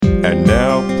And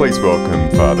now, please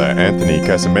welcome Father Anthony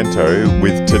Casamento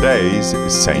with today's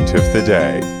Saint of the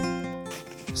Day.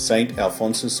 Saint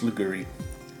Alphonsus Liguori.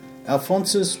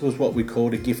 Alphonsus was what we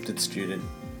called a gifted student.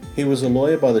 He was a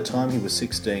lawyer by the time he was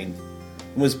 16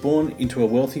 and was born into a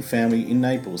wealthy family in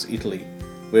Naples, Italy,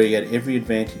 where he had every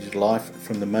advantage of life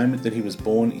from the moment that he was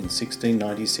born in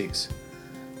 1696.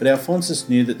 But Alphonsus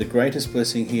knew that the greatest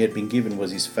blessing he had been given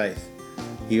was his faith.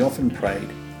 He often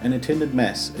prayed and attended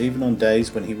Mass even on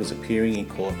days when he was appearing in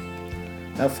court.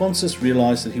 Alphonsus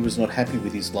realised that he was not happy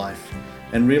with his life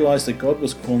and realised that God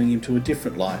was calling him to a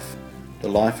different life, the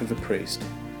life of a priest.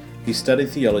 He studied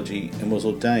theology and was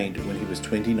ordained when he was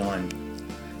 29.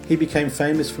 He became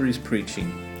famous for his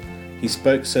preaching. He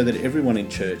spoke so that everyone in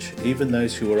church, even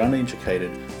those who were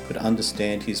uneducated, could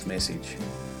understand his message.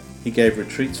 He gave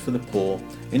retreats for the poor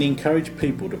and he encouraged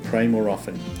people to pray more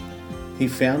often. He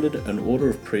founded an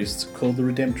order of priests called the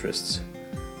Redemptorists.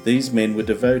 These men were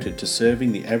devoted to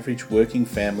serving the average working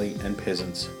family and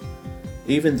peasants.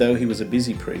 Even though he was a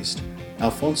busy priest,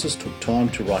 Alphonsus took time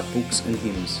to write books and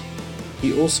hymns.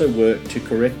 He also worked to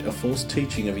correct a false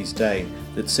teaching of his day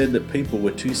that said that people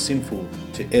were too sinful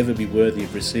to ever be worthy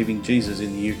of receiving Jesus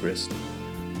in the Eucharist.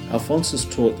 Alphonsus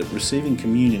taught that receiving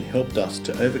communion helped us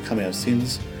to overcome our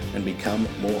sins and become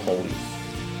more holy.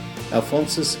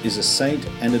 Alphonsus is a saint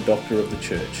and a doctor of the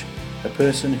Church, a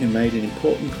person who made an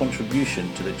important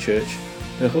contribution to the Church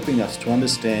by helping us to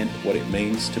understand what it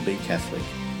means to be Catholic.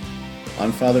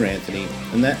 I'm Father Anthony,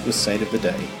 and that was Saint of the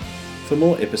Day. For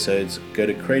more episodes, go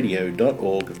to cradio.org.au.